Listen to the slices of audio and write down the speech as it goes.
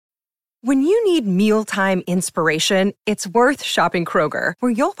When you need mealtime inspiration, it's worth shopping Kroger,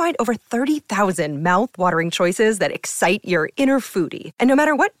 where you'll find over 30,000 mouth-watering choices that excite your inner foodie. And no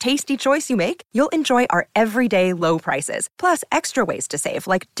matter what tasty choice you make, you'll enjoy our everyday low prices, plus extra ways to save,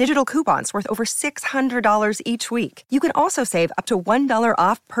 like digital coupons worth over $600 each week. You can also save up to $1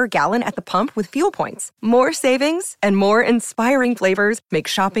 off per gallon at the pump with fuel points. More savings and more inspiring flavors make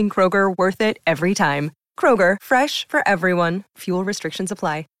shopping Kroger worth it every time. Kroger, fresh for everyone. Fuel restrictions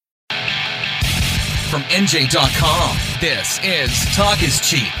apply. From NJ.com, this is Talk is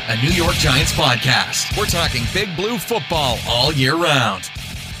Cheap, a New York Giants podcast. We're talking Big Blue football all year round.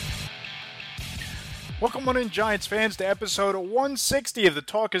 Welcome on in, Giants fans, to episode 160 of the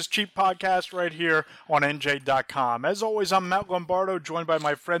Talk is Cheap podcast right here on NJ.com. As always, I'm Matt Lombardo, joined by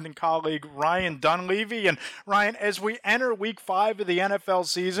my friend and colleague Ryan Dunleavy. And Ryan, as we enter week 5 of the NFL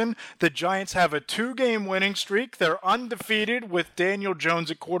season, the Giants have a 2-game winning streak. They're undefeated with Daniel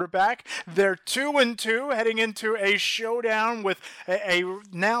Jones at quarterback. They're 2-2 heading into a showdown with a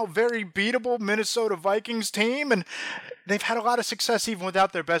now very beatable Minnesota Vikings team. And they've had a lot of success even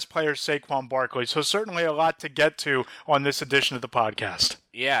without their best player, Saquon Barkley. So certainly a lot to get to on this edition of the podcast.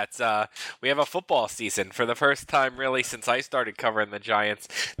 Yeah, it's we have a football season for the first time really since I started covering the Giants.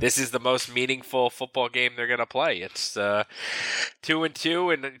 This is the most meaningful football game they're going to play. It's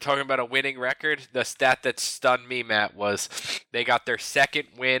 2-2, and talking about a winning record. The stat that stunned me, Matt, was they got their second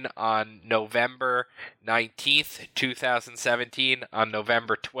win on November 19th, 2017, on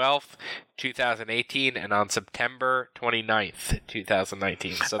November 12th, 2018, and on September 29th,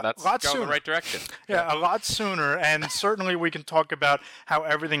 2019. So that's going in the right direction. Yeah, a lot sooner, and certainly we can talk about how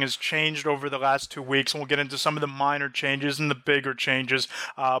everything has changed over the last 2 weeks, and we'll get into some of the minor changes and the bigger changes.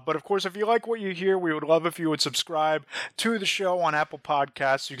 But of course, if you like what you hear, we would love if you would subscribe to the show on Apple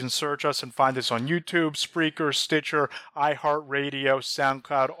Podcasts. You can search us and find us on YouTube, Spreaker, Stitcher, iHeartRadio,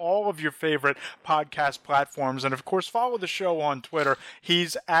 SoundCloud, all of your favorite podcast platforms. And of course, follow the show on Twitter.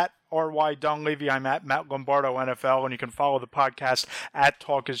 He's at R.Y. Dunleavy. I'm at Matt Lombardo NFL, and you can follow the podcast at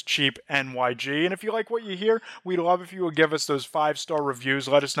Talk is Cheap NYG. And if you like what you hear, we'd love if you would give us those 5-star reviews.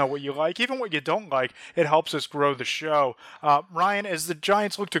 Let us know what you like, even what you don't like. It helps us grow the show. Ryan, as the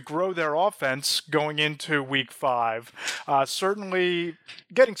Giants look to grow their offense going into Week 5, certainly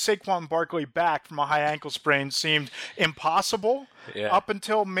getting Saquon Barkley back from a high ankle sprain seemed impossible. Yeah. Up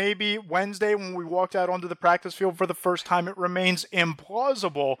until maybe Wednesday when we walked out onto the practice field for the first time. It remains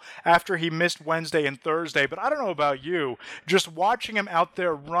implausible after he missed Wednesday and Thursday. But I don't know about you, just watching him out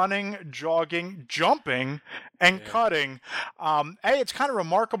there running, jogging, jumping, and cutting. A, it's kind of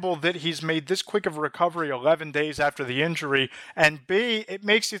remarkable that he's made this quick of a recovery 11 days after the injury. And B, it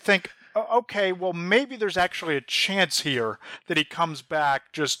makes you think, okay, well, maybe there's actually a chance here that he comes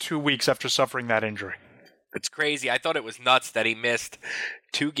back just 2 weeks after suffering that injury. It's crazy. I thought it was nuts that he missed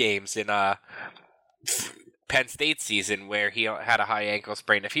 2 games in Penn State season where he had a high ankle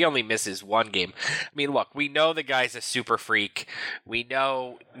sprain. If he only misses 1 game, I mean, look, we know the guy's a super freak. We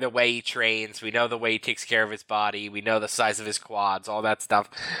know the way he trains. We know the way he takes care of his body. We know the size of his quads, all that stuff.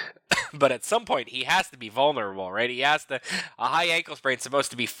 But at some point, he has to be vulnerable, right? He has to. A high ankle sprain is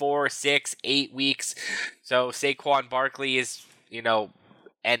supposed to be 4, 6, 8 weeks. So Saquon Barkley is,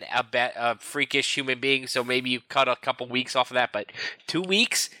 and a freakish human being, so maybe you cut a couple weeks off of that, but 2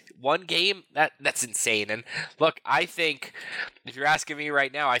 weeks, 1 game, that's insane. And look, I think, if you're asking me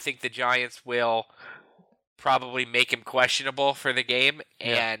right now, I think the Giants will probably make him questionable for the game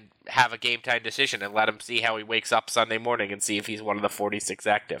and have a game-time decision and let him see how he wakes up Sunday morning and see if he's one of the 46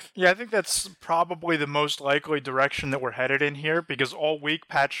 active. Yeah, I think that's probably the most likely direction that we're headed in here, because all week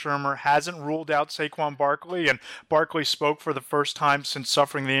Pat Shurmur hasn't ruled out Saquon Barkley, and Barkley spoke for the first time since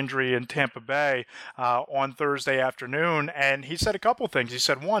suffering the injury in Tampa Bay on Thursday afternoon, and he said a couple things. He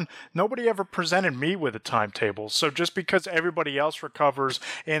said, 1, nobody ever presented me with a timetable, so just because everybody else recovers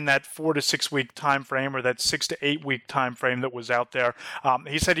in that 4 to 6 week time frame, or that 6 to 8 week time frame that was out there,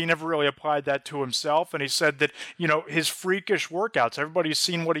 he said he never really applied that to himself, and he said that, his freakish workouts, everybody's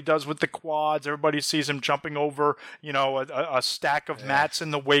seen what he does with the quads, everybody sees him jumping over, a stack of mats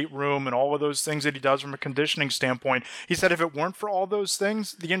in the weight room and all of those things that he does from a conditioning standpoint. He said if it weren't for all those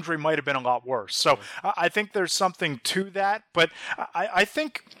things, the injury might have been a lot worse. So I think there's something to that, but I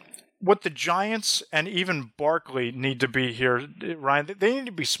think what the Giants and even Barkley need to be here, Ryan, they need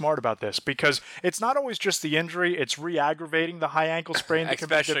to be smart about this, because it's not always just the injury, it's re-aggravating the high ankle sprain that can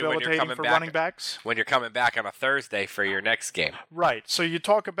be debilitating for running backs. When you're coming back on a Thursday for your next game. Right. So you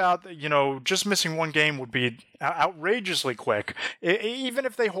talk about, just missing 1 game would be outrageously quick. Even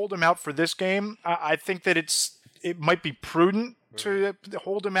if they hold him out for this game, I think that it's it might be prudent to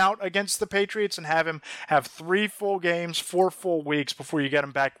hold him out against the Patriots and have him have 3 full games, 4 full weeks before you get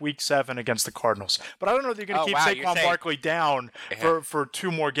him back week 7 against the Cardinals. But I don't know if you're going to keep Saquon Barkley down for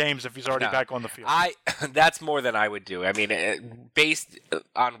 2 more games if he's already back on the field. That's more than I would do. I mean, based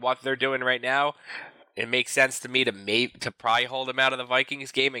on what they're doing right now, it makes sense to me to probably hold him out of the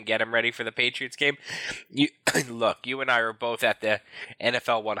Vikings game and get him ready for the Patriots game. Look, you and I were both at the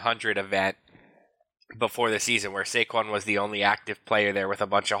NFL 100 event before the season where Saquon was the only active player there with a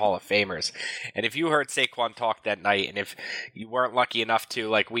bunch of Hall of Famers. And if you heard Saquon talk that night, and if you weren't lucky enough to,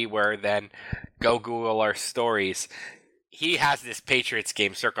 like we were, then go Google our stories. He has this Patriots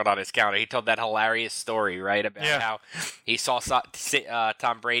game circled on his calendar. He told that hilarious story, right, about how he saw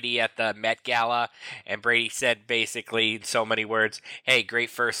Tom Brady at the Met Gala, and Brady said basically in so many words, hey, great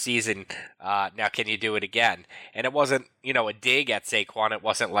first season, now can you do it again? And it wasn't, a dig at Saquon. It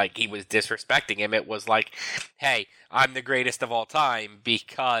wasn't like he was disrespecting him. It was like, hey, I'm the greatest of all time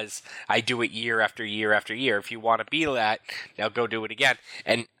because I do it year after year after year. If you want to be that, now go do it again.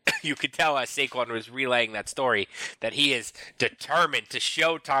 And you could tell as Saquon was relaying that story that he is determined to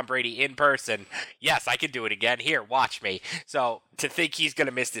show Tom Brady in person, yes, I can do it again. Here, watch me. So to think he's going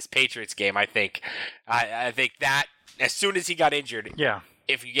to miss this Patriots game, I think that as soon as he got injured,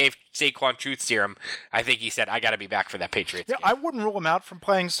 if you gave Saquon truth serum, I think he said, I got to be back for that Patriots game. I wouldn't rule him out from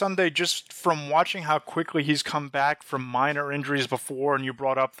playing Sunday just from watching how quickly he's come back from minor injuries before, and you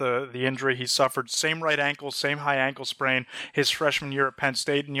brought up the injury he suffered. Same right ankle, same high ankle sprain his freshman year at Penn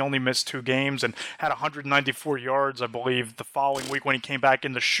State, and he only missed 2 games and had 194 yards, I believe, the following week when he came back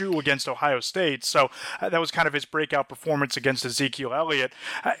in the shoe against Ohio State. So that was kind of his breakout performance against Ezekiel Elliott.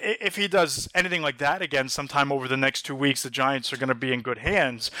 If he does anything like that again sometime over the next 2 weeks, the Giants are going to be in good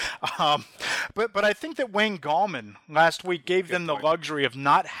hands. But I think that Wayne Gallman last week gave them the luxury of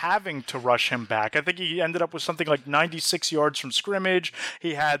not having to rush him back. I think he ended up with something like 96 yards from scrimmage.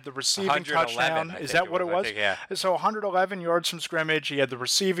 He had the receiving touchdown. Is that what it was? So 111 yards from scrimmage. He had the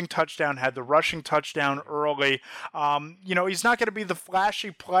receiving touchdown, had the rushing touchdown early. He's not going to be the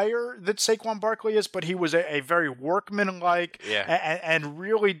flashy player that Saquon Barkley is, but he was a very workmanlike and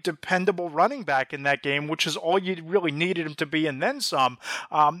really dependable running back in that game, which is all you really needed him to be, and then some.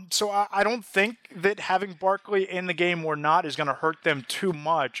 So I don't think that having Barkley in the game or not is going to hurt them too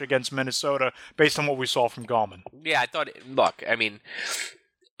much against Minnesota based on what we saw from Gallman. Yeah,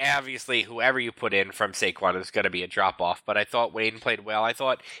 obviously whoever you put in from Saquon is going to be a drop-off, but I thought Wayne played well. I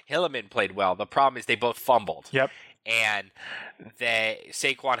thought Hilliman played well. The problem is they both fumbled. Yep. And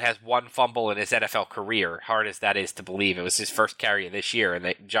Saquon has 1 fumble in his NFL career, hard as that is to believe. It was his first carry of this year, and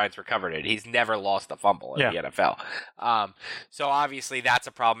the Giants recovered it. He's never lost a fumble in the NFL. So obviously that's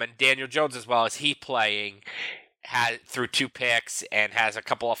a problem. And Daniel Jones, as well, as he playing, threw 2 picks and has a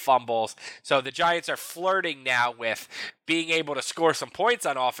couple of fumbles. So the Giants are flirting now with being able to score some points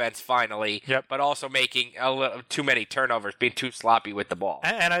on offense finally, but also making a little too many turnovers, being too sloppy with the ball.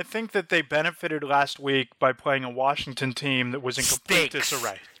 And I think that they benefited last week by playing a Washington team that was in complete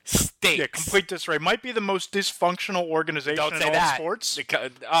disarray. Yeah, complete disarray. Might be the most dysfunctional organization in all sports.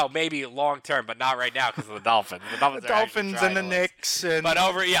 Maybe long term, but not right now because of the Dolphins. The Dolphins and the Knicks. The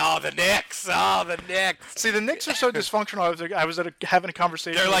Knicks. The Knicks. See, the Knicks are so dysfunctional. I was having a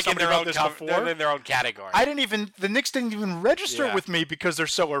conversation with somebody about this before. They're in their own category. The Knicks didn't even register with me because they're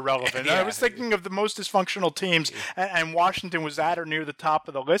so irrelevant. I was thinking of the most dysfunctional teams, and Washington was at or near the top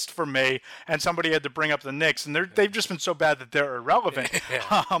of the list for me, and somebody had to bring up the Knicks, and they've just been so bad that they're irrelevant.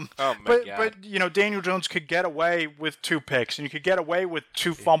 But Daniel Jones could get away with 2 picks, and you could get away with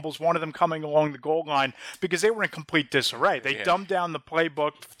 2 fumbles, one of them coming along the goal line, because they were in complete disarray. They dumbed down the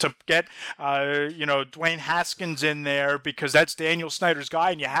playbook to get Dwayne Haskins in there because that's Daniel Snyder's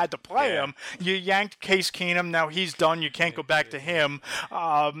guy, and you had to play him. You yanked Case Keenum. Now he's done. You can't go back to him.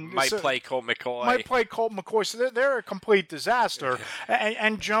 Play Colt McCoy. So they're a complete disaster.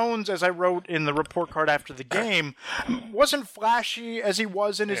 And Jones, as I wrote in the report card after the game, wasn't flashy as he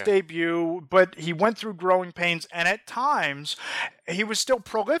was in his debut, but he went through growing pains, and at times he was still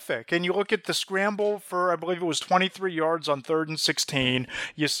prolific. And you look at the scramble for, I believe it was 23 yards on 3rd and 16.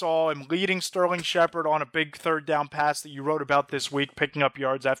 You saw him leading Sterling Shepard on a big 3rd down pass that you wrote about this week, picking up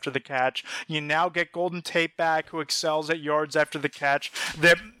yards after the catch. You now get Golden Tate back, who excels at yards after the catch.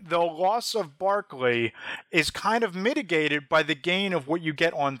 The loss of Barkley is kind of mitigated by the gain of what you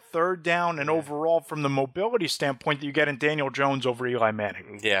get on 3rd down and overall from the mobility standpoint that you get in Daniel Jones over Eli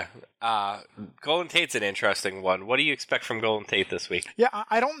Manning. Yeah. Golden Tate's an interesting one. What do you expect from Golden Tate this week? Yeah,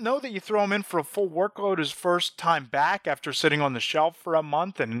 I don't know that you throw him in for a full workload his first time back after sitting on the shelf for a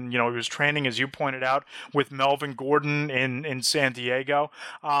month. And, he was training, as you pointed out, with Melvin Gordon in San Diego.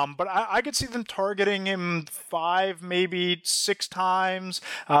 But I could see them targeting him 5, maybe 6 times,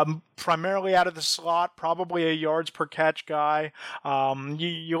 primarily out of the slot, probably a yards per catch guy.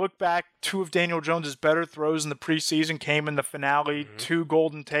 You look back, 2 of Daniel Jones's better throws in the preseason came in the finale to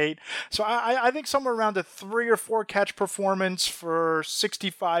Golden Tate. So I think somewhere around a 3 or 4 catch performance for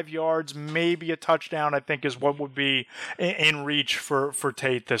 65 yards, maybe a touchdown, I think is what would be in reach for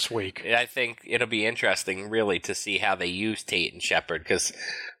Tate this week. I think it'll be interesting, really, to see how they use Tate and Shepard, because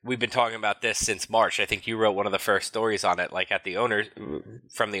we've been talking about this since March. I think you wrote one of the first stories on it, like at the owners,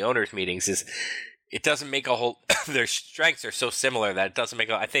 from the owners' meetings, is it doesn't make a whole their strengths are so similar that it doesn't make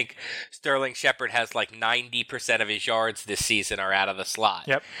I think Sterling Shepard has like 90% of his yards this season are out of the slot.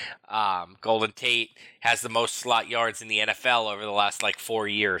 Yep. Golden Tate has the most slot yards in the NFL over the last 4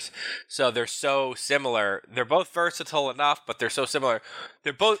 years. So they're so similar. They're both versatile enough, but they're so similar.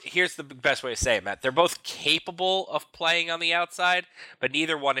 They're both, here's the best way to say it, Matt. They're both capable of playing on the outside, but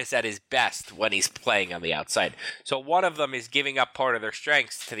neither one is at his best when he's playing on the outside. So one of them is giving up part of their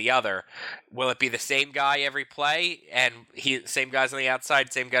strengths to the other. Will it be the same guy every play, and same guys on the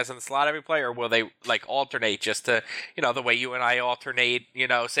outside, same guys on the slot every play, or will they alternate just to, the way you and I alternate,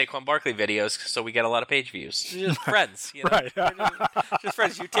 Saquon Barkley videos, so we get a lot of page views? Just friends, Right. just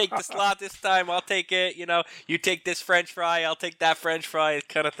friends. You take the slot this time, I'll take it. You take this French fry, I'll take that French fry,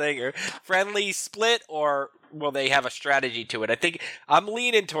 kind of thing. Or friendly split, or will they have a strategy to it? I'm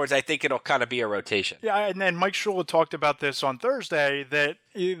leaning towards, I think it'll kind of be a rotation. Yeah, and Mike Shula talked about this on Thursday, that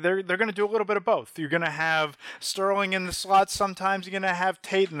they're going to do a little bit of both. You're going to have Sterling in the slot sometimes, you're going to have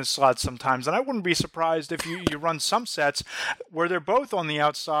Tate in the slot sometimes, and I wouldn't be surprised if you run some sets where they're both on the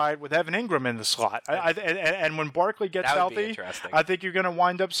outside with Evan Ingram in the slot. And when Barkley gets healthy, I think you're going to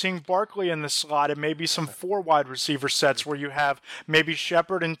wind up seeing Barkley in the slot, and maybe some 4 wide receiver sets where you have maybe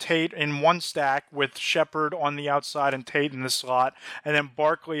Shepard and Tate in one stack with Shepard on the outside and Tate in the slot, and then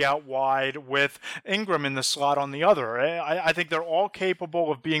Barkley out wide with Ingram in the slot on the other. I think they're all capable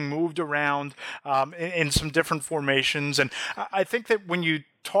of being moved around in some different formations, and I think that when you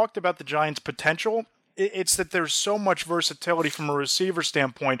talked about the Giants' potential, it's that there's so much versatility from a receiver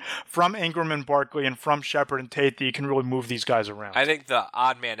standpoint from Ingram and Barkley and from Shepard and Tate that you can really move these guys around. I think the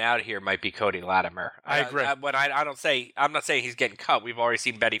odd man out here might be Cody Latimer. I agree. I'm not saying he's getting cut. We've already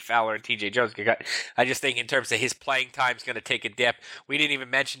seen Betty Fowler and TJ Jones get cut. I just think in terms of his playing time is going to take a dip. We didn't even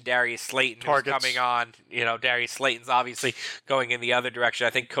mention Darius Slayton who's coming on. Darius Slayton's obviously going in the other direction.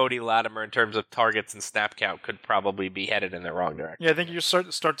 I think Cody Latimer, in terms of targets and snap count, could probably be headed in the wrong direction. Yeah, I think you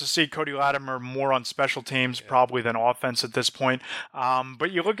start to see Cody Latimer more on special teams probably than offense at this point.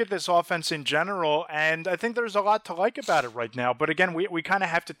 But you look at this offense in general, and I think there's a lot to like about it right now. But again, we kind of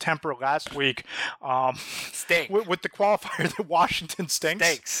have to temper last week with the qualifier that Washington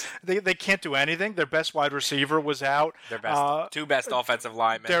stinks. They can't do anything. Their best wide receiver was out. Their two best offensive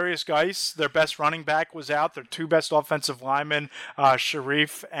linemen. Darius Geis, their best running back, was out. Their 2 best offensive linemen,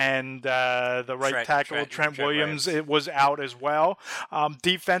 Sharif and the right tackle, Trent Williams, it was out as well.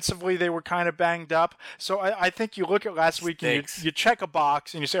 Defensively, they were kind of banged up. So I think you look at last week and you check a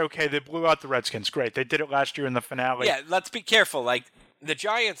box and you say, okay, they blew out the Redskins. Great. They did it last year in the finale. Yeah, let's be careful. The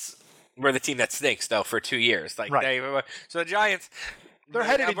Giants were the team that stinks, though, for 2 years. Right. So the Giants... They're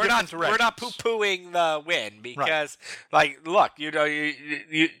headed in different directions. We're not poo-pooing the win because, look,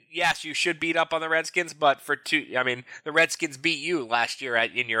 yes, you should beat up on the Redskins, but the Redskins beat you last year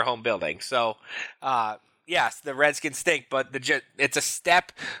in your home building. So, yes, the Redskins stink, but it's a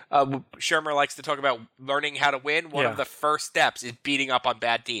step. Shermer likes to talk about learning how to win. One of the first steps is beating up on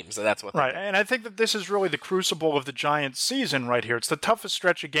bad teams, so that's what. Right, and I think that this is really the crucible of the Giants' season right here. It's the toughest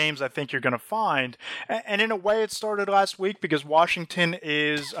stretch of games I think you're going to find, and in a way, it started last week because Washington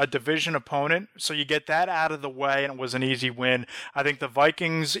is a division opponent, so you get that out of the way, and it was an easy win. I think the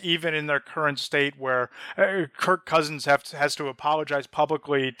Vikings, even in their current state, where Kirk Cousins has to apologize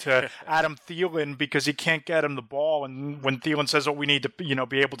publicly to Adam Thielen because he can't get him the ball, and when Thielen says, we need to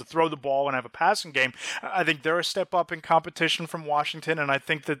be able to throw the ball and have a passing game, I think they're a step up in competition from Washington, and I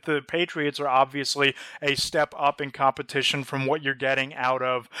think that the Patriots are obviously a step up in competition from what you're getting out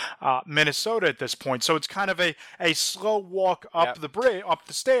of Minnesota at this point. So it's kind of a slow walk up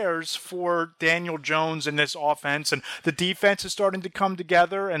the stairs for Daniel Jones in this offense, and the defense is starting to come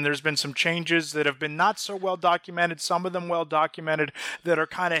together, and there's been some changes that have been not so well documented, some of them well documented, that are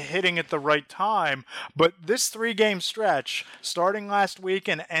kind of hitting at the right time. But this 3-game stretch, starting last week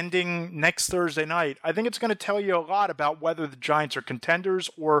and ending next Thursday night, I think it's going to tell you a lot about whether the Giants are contenders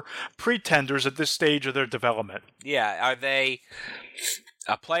or pretenders at this stage of their development. Yeah, are they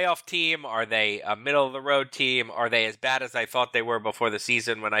a playoff team? Are they a middle-of-the-road team? Are they as bad as I thought they were before the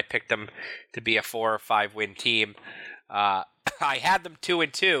season when I picked them to be a 4 or 5 win team? I had them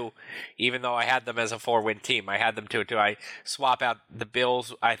 2-2, even though I had them as a 4-win team. I had them 2-2. I swap out the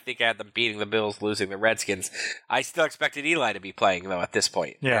Bills. I think I had them beating the Bills, losing the Redskins. I still expected Eli to be playing, though, at this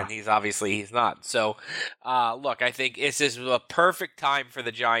point. Yeah. And he's not. So, look, I think this is a perfect time for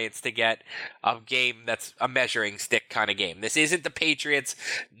the Giants to get a game that's a measuring stick kind of game. This isn't the Patriots.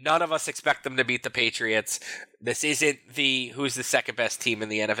 None of us expect them to beat the Patriots. This isn't who's the second best team in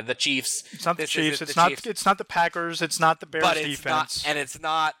the NFL. The Chiefs. It's not the Chiefs. It's not the Packers. It's not the Bears defense. And it's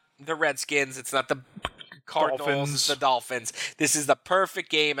not the Redskins. It's not the Cardinals. The Dolphins. This is the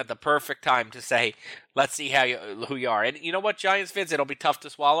perfect game at the perfect time to say, let's see who you are. And you know what, Giants fans, it'll be tough to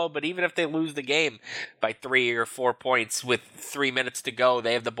swallow, but even if they lose the game by 3 or 4 points with 3 minutes to go,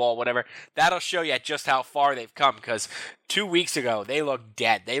 they have the ball, whatever, that'll show you just how far they've come, because 2 weeks ago, they looked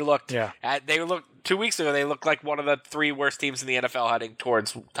dead. 2 weeks ago, they looked like one of the 3 worst teams in the NFL heading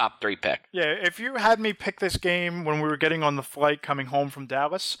towards top 3 pick. Yeah, if you had me pick this game when we were getting on the flight coming home from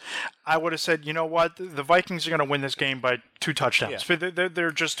Dallas, I would have said, you know what, the Vikings are going to win this game by 2 touchdowns. Yeah.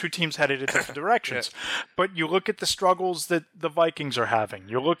 They're just 2 teams headed in different directions. Yeah. But you look at the struggles that the Vikings are having.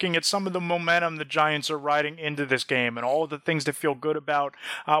 You're looking at some of the momentum the Giants are riding into this game and all of the things to feel good about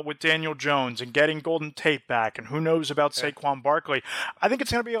with Daniel Jones and getting Golden Tate back and who knows about Saquon Barkley. I think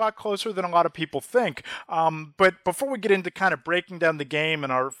it's going to be a lot closer than a lot of people think. But before we get into kind of breaking down the game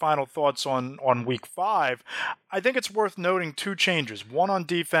and our final thoughts on Week 5, I think it's worth noting 2 changes, one on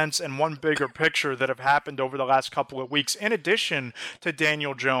defense and one bigger picture that have happened over the last couple of weeks, in addition to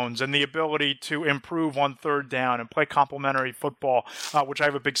Daniel Jones and the ability to improve on third down and play complementary football, which I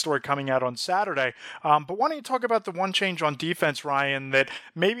have a big story coming out on Saturday. But why don't you talk about the one change on defense, Ryan, that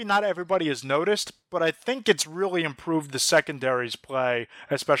maybe not everybody has noticed, but I think it's really improved the secondary's play,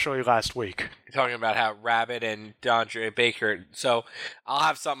 especially last week. You're talking about how Rabbit and DeAndre Baker. So I'll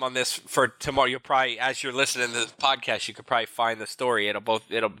have something on this for tomorrow. You'll probably, as you're listening to this podcast, you could probably find the story.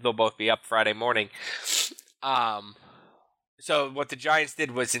 They'll both be up Friday morning. So what the Giants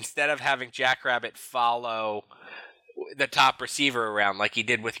did was, instead of having Jackrabbit follow the top receiver around like he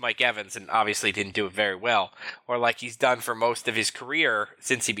did with Mike Evans, and obviously didn't do it very well, or like he's done for most of his career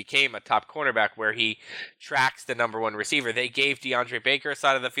since he became a top cornerback, where he tracks the number 1 receiver, they gave DeAndre Baker a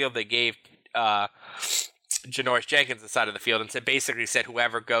side of the field, they gave Janoris Jenkins a side of the field, and basically said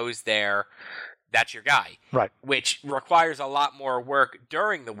whoever goes there, that's your guy. Right. Which requires a lot more work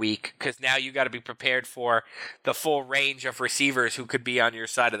during the week, because now you got to be prepared for the full range of receivers who could be on your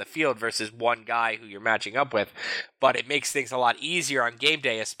side of the field versus one guy who you're matching up with. But it makes things a lot easier on game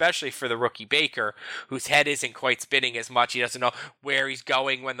day, especially for the rookie Baker, whose head isn't quite spinning as much. He doesn't know where he's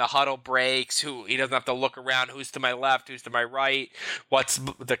going when the huddle breaks. He doesn't have to look around. Who's to my left? Who's to my right? What's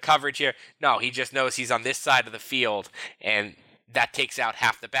the coverage here? No, he just knows he's on this side of the field, and that takes out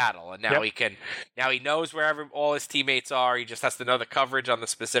half the battle. And now he knows wherever all his teammates are. He just has to know the coverage on the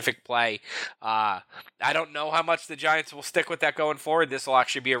specific play. I don't know how much the Giants will stick with that going forward. This will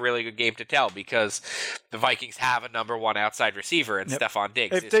actually be a really good game to tell, because the Vikings have a number 1 outside receiver in Stephon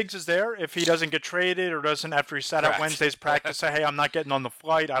Diggs. If Diggs is there, if he doesn't get traded or doesn't, after he sat out Wednesday's practice, say, hey, I'm not getting on the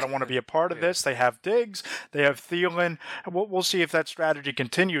flight, I don't want to be a part of this. They have Diggs, they have Thielen. We'll see if that strategy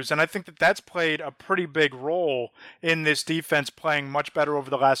continues. And I think that's played a pretty big role in this defense playing much better over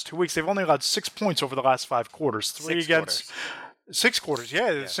the last 2 weeks. They've only allowed 6 points over the last 5 quarters. 6 quarters,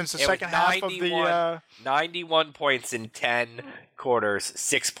 yeah. Since the second half of the 91 points in 10 quarters,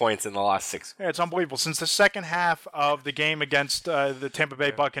 6 points in the last 6. Yeah, it's unbelievable. Since the second half of the game against the Tampa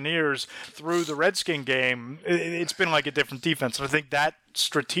Bay Buccaneers through the Redskin game, it's been like a different defense. And I think that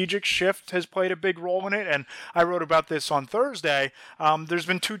strategic shift has played a big role in it. And I wrote about this on Thursday. There's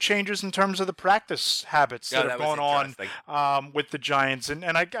been 2 changes in terms of the practice habits that have gone on with the Giants. And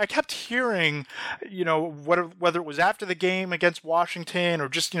I kept hearing, whether it was after the game against Washington or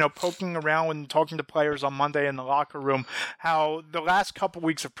just, poking around and talking to players on Monday in the locker room, how the last couple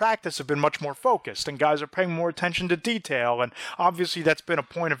weeks of practice have been much more focused and guys are paying more attention to detail. And obviously that's been a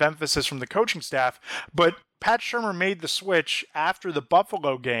point of emphasis from the coaching staff. But Pat Shurmur made the switch after the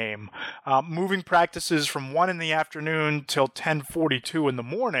Buffalo game, moving practices from 1 in the afternoon till 10:42 in the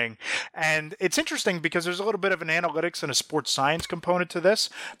morning. And it's interesting because there's a little bit of an analytics and a sports science component to this.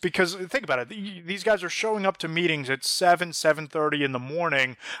 Because think about it, these guys are showing up to meetings at 7:30 in the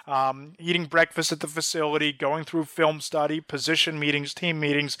morning, eating breakfast at the facility, going through film study, position meetings, team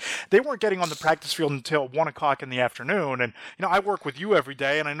meetings. They weren't getting on the practice field until 1 o'clock in the afternoon. And I work with you every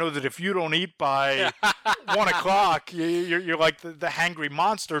day, and I know that if you don't eat by 1 o'clock, you're like the hangry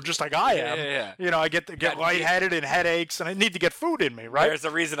monster, just like I am. Yeah. I get lightheaded and headaches, and I need to get food in me, right? There's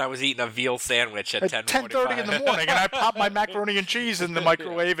a reason I was eating a veal sandwich at 10:30 in the morning, and I pop my macaroni and cheese in the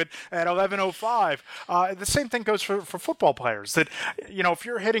microwave at 11:05. The same thing goes for football players. That if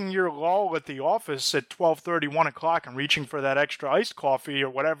you're hitting your lull at the office at 12:30, 1 o'clock, and reaching for that extra iced coffee or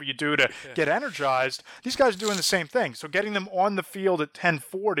whatever you do to get energized, these guys are doing the same thing. So getting them on the field at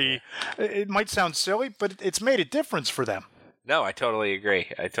 10:40, it might sound silly, but it's made a difference for them. No, I totally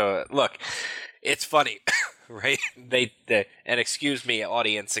agree. Look, it's funny, right? And excuse me,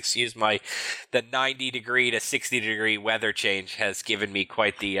 audience, the 90-degree to 60-degree weather change has given me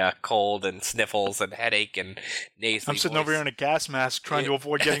quite the cold and sniffles and headache and nasally I'm sitting voice. over here in a gas mask trying to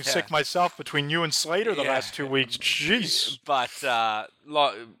avoid getting sick myself between you and Slater the last 2 weeks. Jeez. But,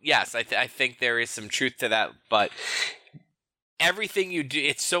 yes, I think there is some truth to that, but everything you do,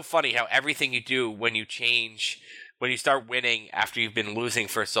 it's so funny how everything you do when you start winning after you've been losing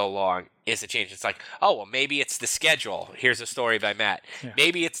for so long is a change. It's like, oh, well, maybe it's the schedule. Here's a story by Matt. Yeah.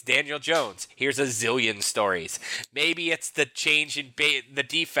 Maybe it's Daniel Jones. Here's a zillion stories. Maybe it's the change in the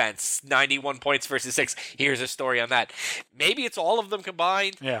defense, 91 points versus 6. Here's a story on that. Maybe it's all of them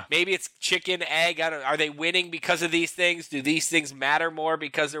combined. Yeah. Maybe it's chicken, egg. Are they winning because of these things? Do these things matter more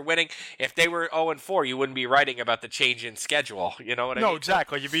because they're winning? If they were 0-4, you wouldn't be writing about the change in schedule. You know what I mean? No,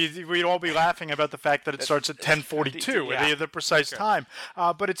 exactly. We'd all be laughing about the fact that it starts at 10:42, the precise time.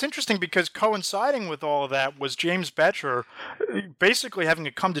 But it's interesting because coinciding with all of that was James Betcher basically having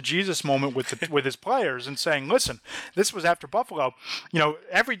a come-to-Jesus moment with his players and saying, listen, this was after Buffalo.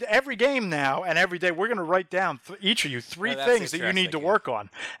 Every game now and every day we're going to write down each of you three things that you need to work on.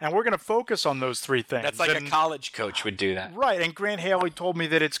 And we're going to focus on those three things. That's like a college coach would do that. Right. And Grant Haley told me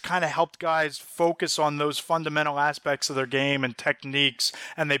that it's kind of helped guys focus on those fundamental aspects of their game and techniques,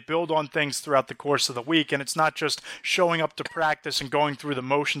 and they build on things throughout the course of the week. And it's not just showing up to practice and going through the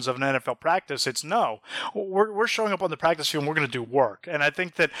motions of an NFL practice. It's we're showing up on the practice field and we're going to do work. And I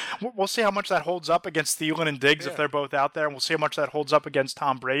think that we'll see how much that holds up against Thielen and Diggs if they're both out there, and we'll see how much that holds up against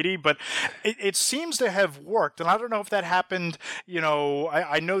Tom Brady. But it seems to have worked. And I don't know if that happened,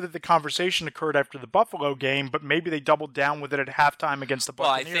 I know that the conversation occurred after the Buffalo game, but maybe they doubled down with it at halftime against the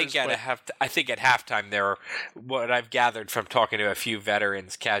Buccaneers. Well, I think at halftime what I've gathered from talking to a few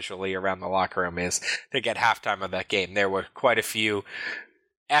veterans casually around the locker room is I think at halftime of that game there were quite a few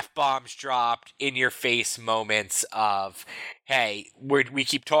F-bombs dropped, in-your-face moments of, hey, we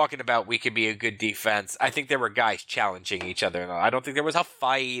keep talking about we could be a good defense. I think there were guys challenging each other. I don't think there was a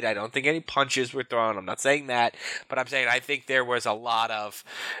fight. I don't think any punches were thrown. I'm not saying that, but I'm saying I think there was a lot of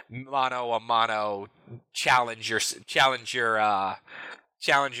mano-a-mano challenge yourself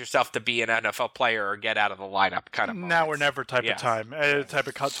to be an NFL player or get out of the lineup kind of moments. Now or never type of time, type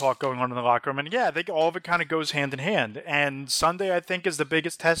of talk going on in the locker room. And I think all of it kind of goes hand in hand. And Sunday, I think, is the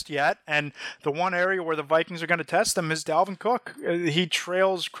biggest test yet. And the one area where the Vikings are going to test them is Dalvin Cook. He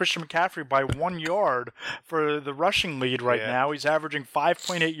trails Christian McCaffrey by 1 yard for the rushing lead right now. He's averaging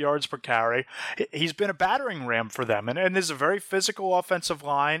 5.8 yards per carry. He's been a battering ram for them. And there's a very physical offensive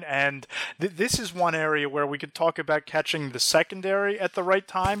line. And this is one area where we could talk about catching the secondary at the right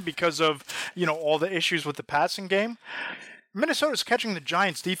time because of all the issues with the passing game. Minnesota's catching the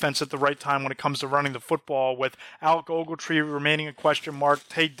Giants' defense at the right time when it comes to running the football, with Alec Ogletree remaining a question mark,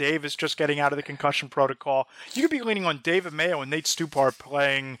 Tate Davis just getting out of the concussion protocol. You could be leaning on David Mayo and Nate Stupar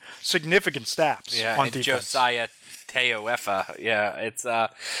playing significant snaps on defense. Josiah Teoefa. It's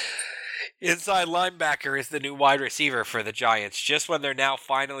inside linebacker is the new wide receiver for the Giants. Just when they're now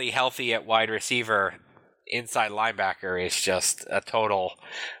finally healthy at wide receiver, inside linebacker is just a total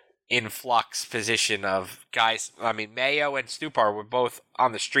influx position of guys. I mean, Mayo and Stupar were both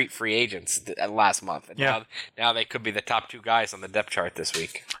on the street free agents last month. And now they could be the top two guys on the depth chart this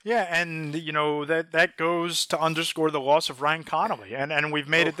week. Yeah, and that goes to underscore the loss of Ryan Connolly. And we've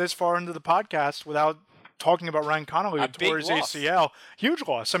made it this far into the podcast without talking about Ryan Connolly, who tore his ACL. Huge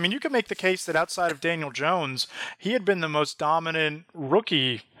loss. I mean, you can make the case that outside of Daniel Jones, he had been the most dominant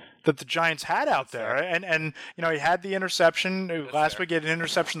rookie that the Giants had out there. And you know, he had the interception last week. He had an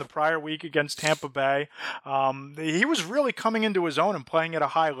interception the prior week against Tampa Bay. He was really coming into his own and playing at a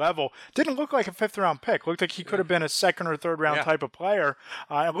high level. Didn't look like a fifth-round pick. Looked like he could have been a second- or third-round type of player.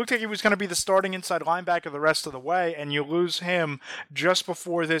 It looked like he was going to be the starting inside linebacker the rest of the way, and you lose him just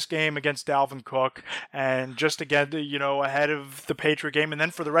before this game against Dalvin Cook, and just again, you know, ahead of the Patriot game, and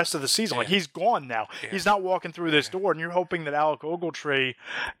then for the rest of the season. Like, he's gone now. He's not walking through this door, and you're hoping that Alec Ogletree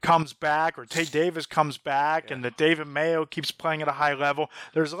comes back, or Tate Davis comes back, and that David Mayo keeps playing at a high level.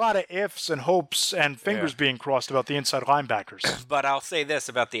 There's a lot of ifs and hopes and fingers being crossed about the inside linebackers. But I'll say this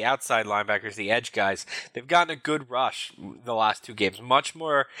about the outside linebackers, the edge guys. They've gotten a good rush the last two games. Much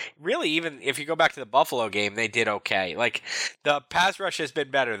more, really, even if you go back to the Buffalo game, they did okay. Like, the pass rush has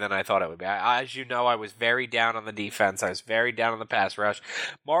been better than I thought it would be. As you know, I was very down on the defense. I was very down on the pass rush.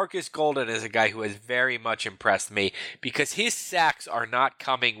 Marcus Golden is a guy who has very much impressed me because his sacks are not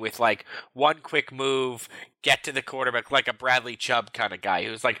coming with, like, one quick move, get to the quarterback, like a Bradley Chubb kind of guy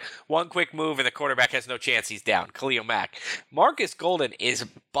who's like one quick move and the quarterback has no chance, he's down. Khalil Mack. Marcus Golden is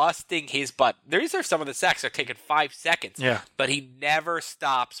busting his butt. These are some of the sacks that are taking 5 seconds, but he never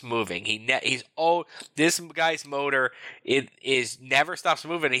stops moving. This guy's motor is never stops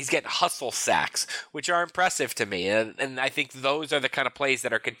moving. He's getting hustle sacks, which are impressive to me, and I think those are the kind of plays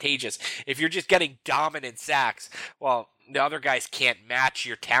that are contagious. If you're just getting dominant sacks, well, the other guys can't match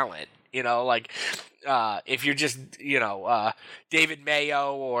your talent. You know, like if you're just, David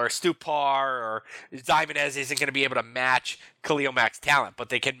Mayo or Stupar or Zimonez isn't going to be able to match Khalil Mack's talent, but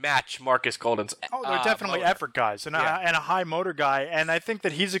they can match Marcus Golden's. Oh, they're definitely motor. Effort guys and a high motor guy, and I think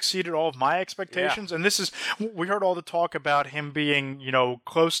that he's exceeded all of my expectations. And we heard all the talk about him being,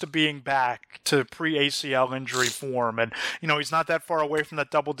 close to being back to pre-ACL injury form, and he's not that far away from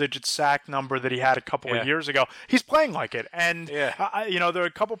that double-digit sack number that he had a couple of years ago. He's playing like it, and there are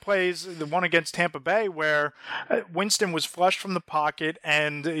a couple plays, the one against Tampa Bay where Winston was flushed from the pocket,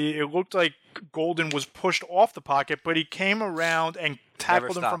 and it looked like Golden was pushed off the pocket, but he came around and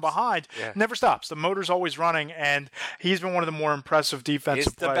tackled him from behind. Yeah. Never stops. The motor's always running, and he's been one of the more impressive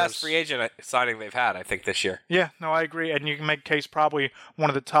defensive players. He's the best free agent signing they've had, I think, this year. Yeah, no, I agree. And you can make a case probably one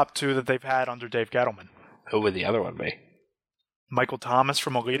of the top two that they've had under Dave Gettleman. Who would the other one be? Michael Thomas,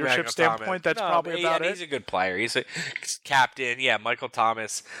 from a leadership standpoint, that's probably about it. He's a good player. He's a captain. Yeah, Michael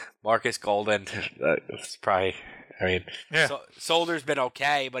Thomas, Marcus Golden. It's probably... Solder's been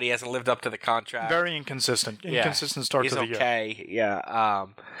okay, but he hasn't lived up to the contract. Very inconsistent start to the year. He's okay, yeah.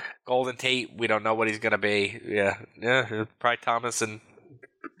 Golden Tate, we don't know what he's going to be. Yeah, probably Thomas and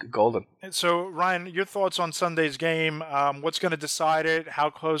Golden. So, Ryan, your thoughts on Sunday's game? What's going to decide it? How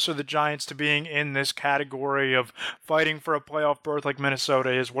close are the Giants to being in this category of fighting for a playoff berth like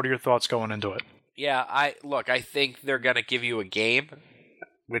Minnesota is? What are your thoughts going into it? Yeah, I think they're going to give you a game,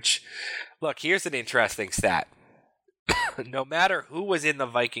 here's an interesting stat. No matter who was in the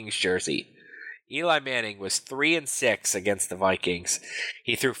Vikings jersey, Eli Manning was 3-6 against the Vikings.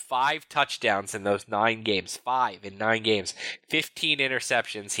 He threw 5 touchdowns in those 9 games. 5 in 9 games. 15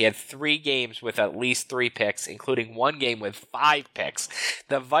 interceptions. He had 3 games with at least 3 picks, including 1 game with 5 picks.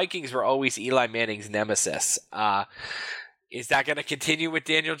 The Vikings were always Eli Manning's nemesis. Is that going to continue with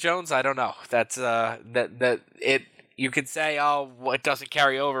Daniel Jones? I don't know. That's You could say, it doesn't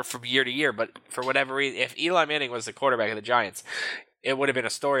carry over from year to year, but for whatever reason, if Eli Manning was the quarterback of the Giants, it would have been a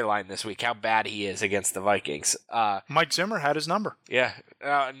storyline this week, how bad he is against the Vikings. Mike Zimmer had his number. Yeah.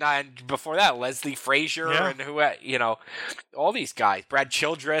 And before that, Leslie Frazier and all these guys. Brad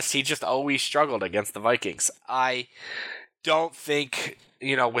Childress, he just always struggled against the Vikings. I don't think...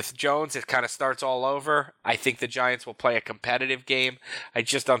 with Jones, it kind of starts all over. I think the Giants will play a competitive game. I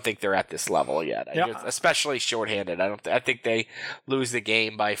just don't think they're at this level yet, especially shorthanded. I think they lose the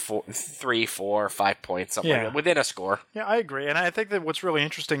game by 3, 4, 5 points, something like that, within a score. Yeah, I agree. And I think that what's really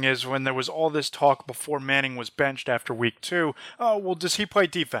interesting is when there was all this talk before Manning was benched after week 2, does he play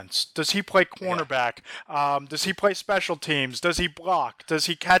defense? Does he play cornerback? Does he play special teams? Does he block? Does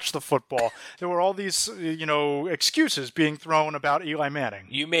he catch the football? There were all these, excuses being thrown about Eli Manning.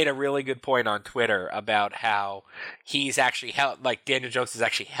 You made a really good point on Twitter about how he's actually Daniel Jones is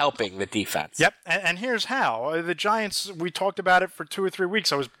actually helping the defense. Yep, and here's how. The Giants, we talked about it for 2 or 3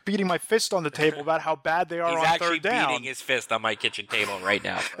 weeks. I was beating my fist on the table about how bad they are on third down. He's actually beating his fist on my kitchen table right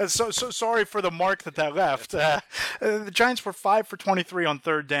now. So sorry for the mark that left. The Giants were 5 for 23 on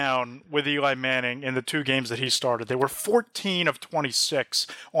third down with Eli Manning in the 2 games that he started. They were 14 of 26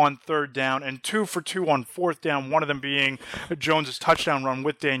 on third down and 2 for 2 on fourth down, one of them being Jones's touchdown touchdown run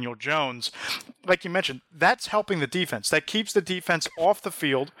with Daniel Jones. Like you mentioned, that's helping the defense. That keeps the defense off the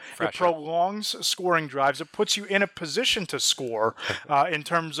field. It prolongs scoring drives. It puts you in a position to score in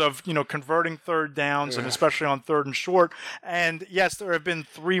terms of, converting third downs and especially on third and short. And yes, there have been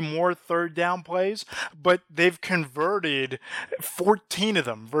 3 more third down plays, but they've converted 14 of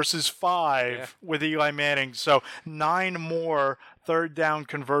them versus 5 with Eli Manning. So 9 more third down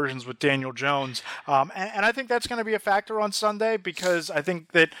conversions with Daniel Jones. And I think that's going to be a factor on Sunday because I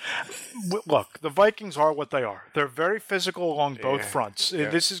think that, look, the Vikings are what they are. They're very physical along both fronts. Yeah.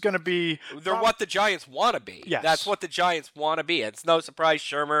 This is going to be... They're what the Giants want to be. Yes. That's what the Giants want to be. It's no surprise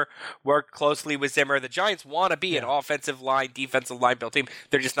Shermer worked closely with Zimmer. The Giants want to be an offensive line, defensive line built team.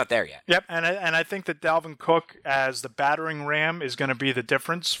 They're just not there yet. Yep, and I think that Dalvin Cook as the battering ram is going to be the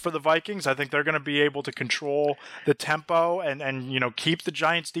difference for the Vikings. I think they're going to be able to control the tempo and keep the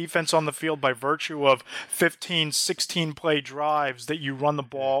Giants defense on the field by virtue of 15, 16 play drives that you run the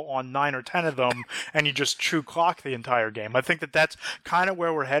ball on 9 or 10 of them and you just chew clock the entire game. I think that that's kind of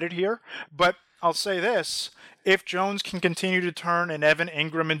where we're headed here. But I'll say this. If Jones can continue to turn an Evan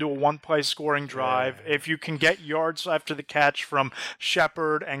Ingram into a one-play scoring drive, if you can get yards after the catch from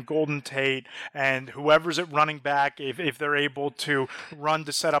Shepard and Golden Tate and whoever's at running back, if they're able to run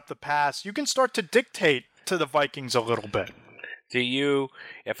to set up the pass, you can start to dictate to the Vikings a little bit.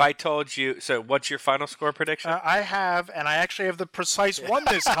 If I told you, so what's your final score prediction? I actually have the precise one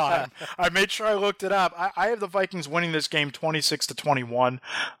this time. I made sure I looked it up. I have the Vikings winning this game 26-21.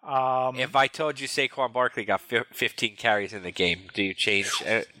 If I told you Saquon Barkley got 15 carries in the game, do you change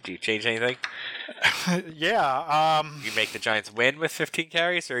anything? Yeah. You make the Giants win with 15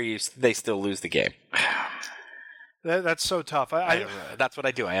 carries, or they still lose the game? That's so tough. That's what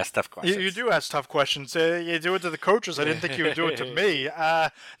I do. I ask tough questions. You do ask tough questions. You do it to the coaches. I didn't think you would do it to me. I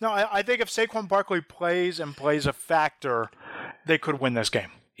think if Saquon Barkley plays a factor, they could win this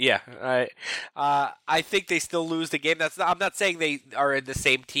game. Yeah, I think they still lose the game. I'm not saying they are in the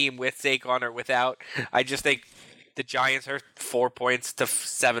same team with Saquon or without. I just think the Giants are 4 points to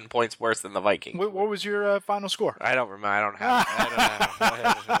 7 points worse than the Vikings. What was your final score? I don't remember. I don't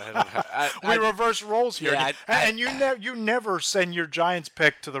have it. We reverse roles here. Yeah, and you never send your Giants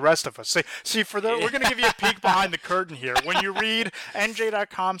pick to the rest of us. See, we're going to give you a peek behind the curtain here. When you read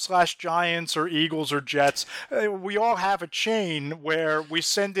NJ.com/Giants or Eagles or Jets, we all have a chain where we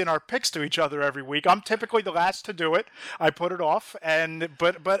send in our picks to each other every week. I'm typically the last to do it. I put it off,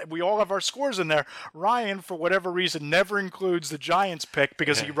 but we all have our scores in there. Ryan, for whatever reason, never includes the Giants pick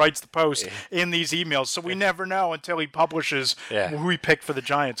because he writes the post in these emails, so we never know until he publishes who he picked for the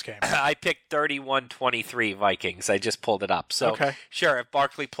Giants game. I picked 31-23 Vikings. I just pulled it up. So sure, if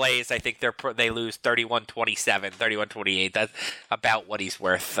Barkley plays, I think they lose 31-27, 31-28. That's about what he's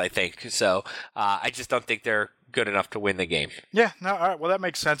worth, I think. So I just don't think they're good enough to win the game. Yeah, no, all right, well, that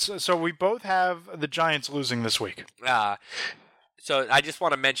makes sense. So we both have the Giants losing this week. So I just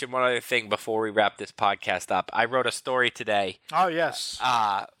want to mention one other thing before we wrap this podcast up. I wrote a story today. Oh, yes.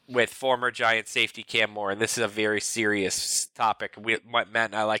 With former Giants safety Cam Moore, and this is a very serious topic. Matt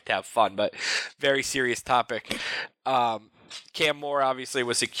and I like to have fun, but very serious topic. Cam Moore obviously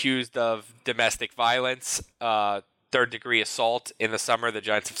was accused of domestic violence, third-degree assault in the summer. The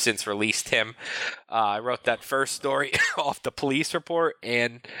Giants have since released him. I wrote that first story off the police report,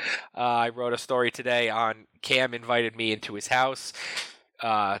 and I wrote a story today on Cam invited me into his house.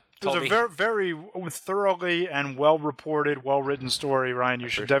 It was a very, very thoroughly and well-reported, well-written story, Ryan.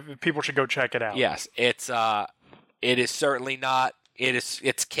 People should go check it out. Yes, it is certainly not.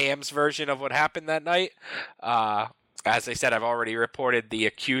 It's Cam's version of what happened that night. As I said, I've already reported the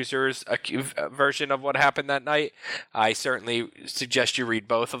accuser's version of what happened that night. I certainly suggest you read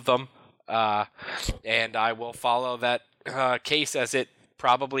both of them, and I will follow that case as it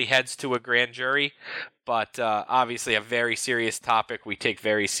probably heads to a grand jury. But obviously a very serious topic we take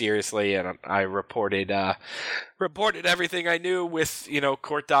very seriously, and I reported everything I knew with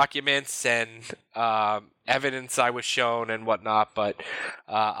court documents and evidence I was shown and whatnot. But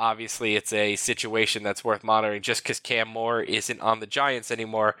obviously it's a situation that's worth monitoring. Just because Cam Moore isn't on the Giants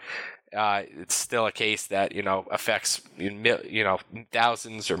anymore, it's still a case that affects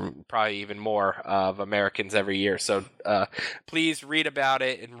thousands or probably even more of Americans every year. So please read about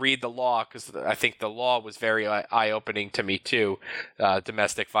it and read the law, because I think the law was very eye-opening to me too.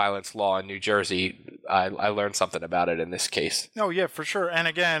 Domestic violence law in New Jersey I learned something about it in this case. No, yeah, for sure. And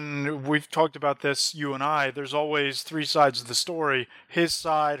again, we've talked about this, you and I. There's always three sides of the story: his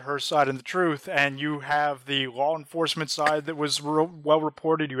side, her side, and the truth. And you have the law enforcement side that was well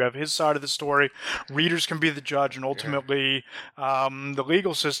reported. You have his side of the story. Readers can be the judge, and ultimately, the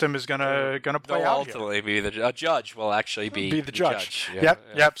legal system is gonna play out. Ultimately, be a judge will actually be the judge.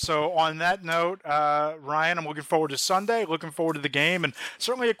 Yep. So on that note, Ryan, I'm looking forward to Sunday. Looking forward to the game, and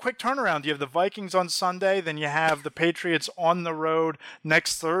certainly a quick turnaround. You have the Vikings on Sunday, then you have the Patriots on the road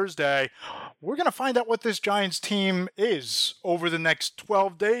next Thursday. We're going to find out what this Giants team is over the next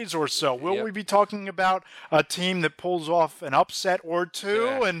 12 days or so. Will we be talking about a team that pulls off an upset or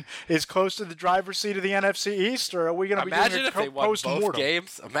two and is close to the driver's seat of the NFC East, or are we going to be doing a post-mortem?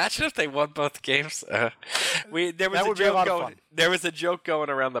 Imagine if they won both games. There was a joke going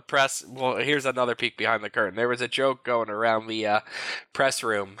around the press. Well, here's another peek behind the curtain. There was a joke going around the press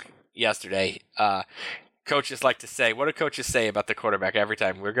room yesterday. Coaches like to say, what do coaches say about the quarterback every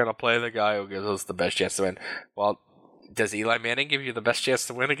time? We're going to play the guy who gives us the best chance to win. Well, does Eli Manning give you the best chance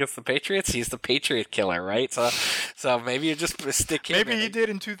to win against the Patriots? He's the Patriot killer, right? So maybe you just stick him Maybe he did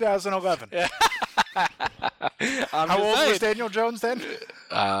in 2011. How old was Daniel Jones then?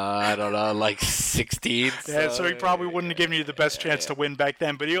 I don't know, like 16. So he probably wouldn't have given you the best chance to win back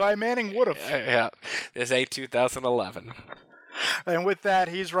then, but Eli Manning would have. Yeah, this ain't 2011. And with that,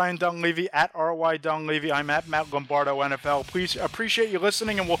 he's Ryan Dunleavy at RY Dunleavy. I'm at Matt Lombardo NFL. Please appreciate you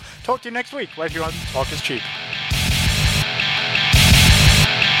listening, and we'll talk to you next week right here on Talk is Cheap.